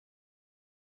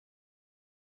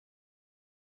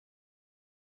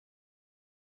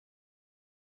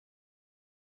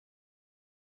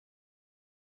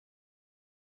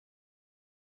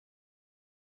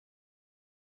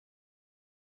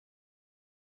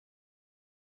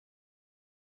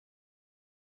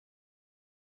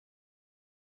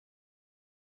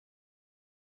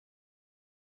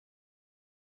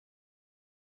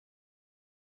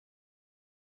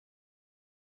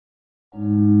What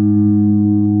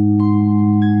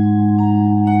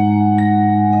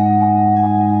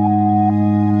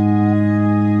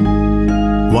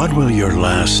will your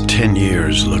last 10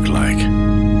 years look like?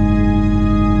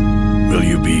 Will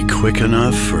you be quick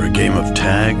enough for a game of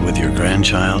tag with your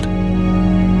grandchild?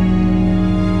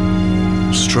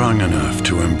 Strong enough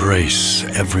to embrace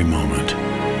every moment?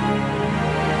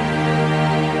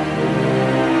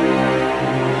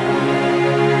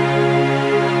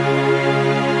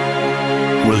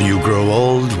 Will you grow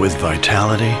old with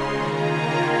vitality?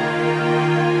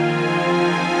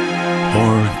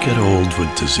 Or get old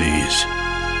with disease?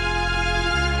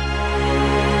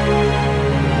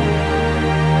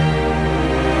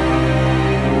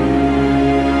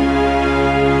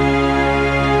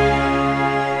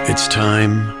 It's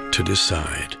time to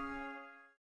decide.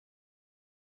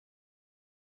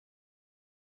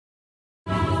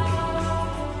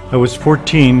 I was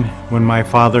 14 when my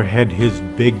father had his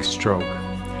big stroke,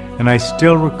 and I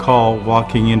still recall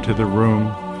walking into the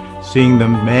room, seeing the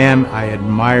man I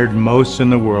admired most in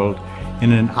the world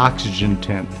in an oxygen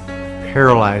tent,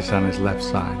 paralyzed on his left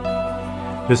side.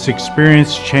 This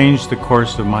experience changed the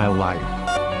course of my life.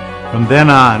 From then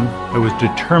on, I was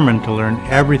determined to learn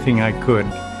everything I could,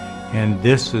 and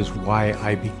this is why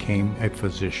I became a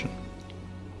physician.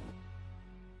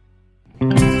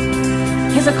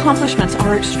 His accomplishments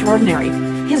are extraordinary.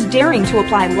 His daring to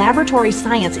apply laboratory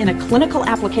science in a clinical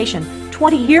application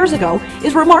 20 years ago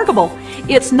is remarkable.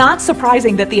 It's not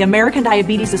surprising that the American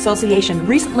Diabetes Association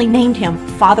recently named him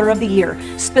Father of the Year,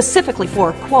 specifically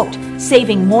for, quote,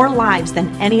 saving more lives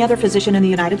than any other physician in the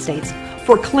United States,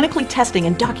 for clinically testing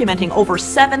and documenting over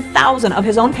 7,000 of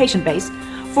his own patient base,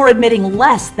 for admitting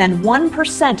less than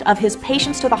 1% of his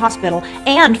patients to the hospital,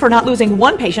 and for not losing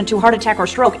one patient to heart attack or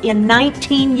stroke in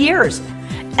 19 years.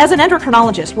 As an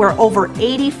endocrinologist, where over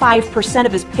 85%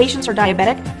 of his patients are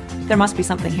diabetic, there must be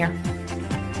something here.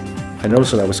 I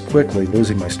noticed that I was quickly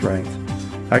losing my strength.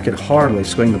 I could hardly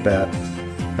swing the bat,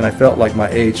 and I felt like my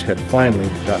age had finally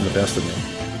gotten the best of me.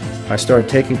 I started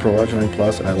taking Pro-Arginine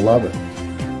Plus, and I love it.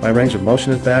 My range of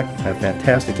motion is back, I have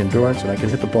fantastic endurance, and I can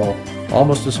hit the ball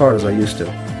almost as hard as I used to.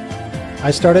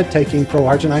 I started taking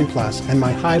Pro-Arginine Plus, and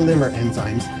my high liver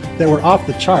enzymes that were off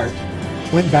the chart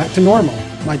went back to normal.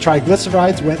 My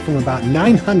triglycerides went from about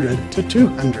 900 to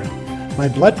 200. My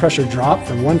blood pressure dropped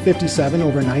from 157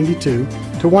 over 92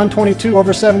 to 122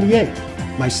 over 78.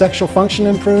 My sexual function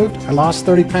improved, I lost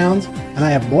 30 pounds, and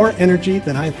I have more energy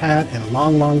than I've had in a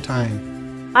long, long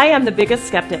time. I am the biggest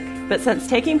skeptic, but since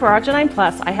taking Pro-Arginine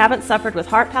Plus, I haven't suffered with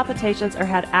heart palpitations or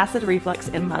had acid reflux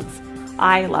in months.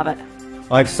 I love it.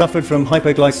 I've suffered from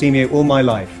hypoglycemia all my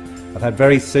life. I've had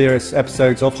very serious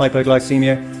episodes of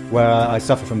hypoglycemia where I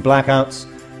suffer from blackouts,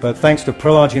 but thanks to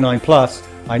Pro-Arginine Plus,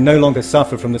 I no longer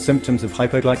suffer from the symptoms of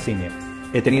hypoglycemia.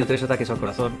 He tenido 3 ataques al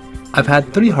corazón. I've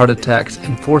had 3 heart attacks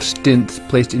and 4 stents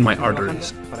placed in my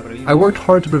arteries. I worked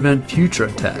hard to prevent future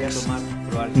attacks.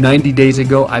 90 days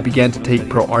ago, I began to take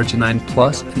Pro-Arginine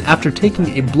Plus, and after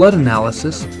taking a blood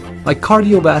analysis, my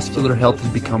cardiovascular health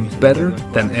has become better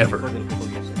than ever.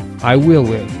 I will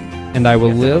live, and I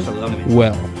will live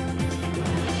well.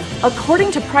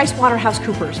 According to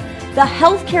PricewaterhouseCoopers, the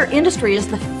healthcare industry is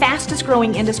the fastest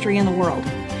growing industry in the world.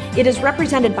 It is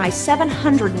represented by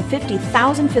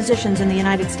 750,000 physicians in the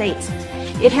United States.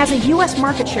 It has a U.S.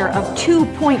 market share of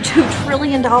 $2.2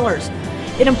 trillion.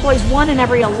 It employs 1 in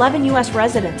every 11 U.S.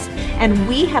 residents. And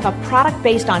we have a product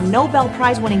based on Nobel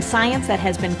Prize-winning science that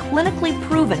has been clinically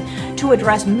proven to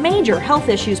address major health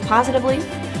issues positively.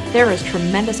 There is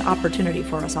tremendous opportunity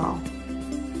for us all.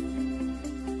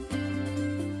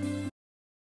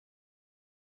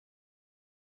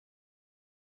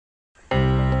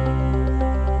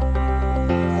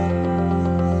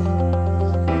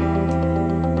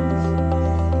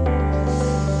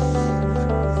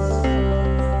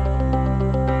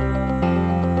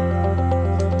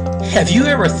 Have you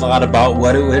ever thought about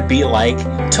what it would be like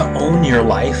to own your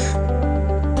life?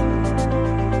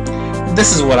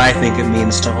 This is what I think it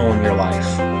means to own your life.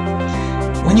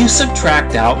 When you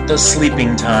subtract out the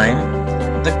sleeping time,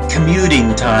 the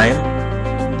commuting time,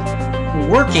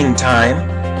 working time,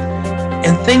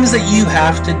 and things that you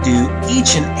have to do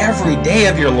each and every day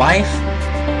of your life,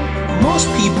 most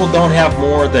people don't have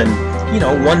more than,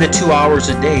 1 to 2 hours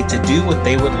a day to do what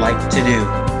they would like to do.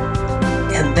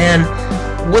 And then,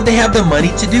 would they have the money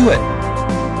to do it?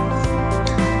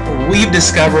 We've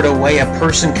discovered a way a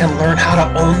person can learn how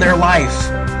to own their life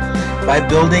by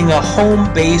building a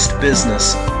home-based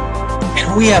business.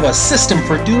 And we have a system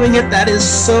for doing it that is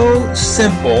so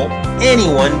simple,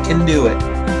 anyone can do it.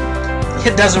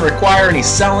 It doesn't require any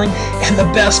selling, and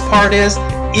the best part is,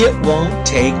 it won't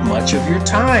take much of your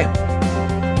time.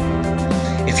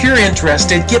 If you're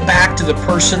interested, get back to the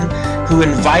person who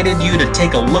invited you to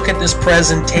take a look at this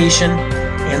presentation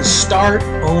and start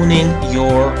owning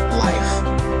your life.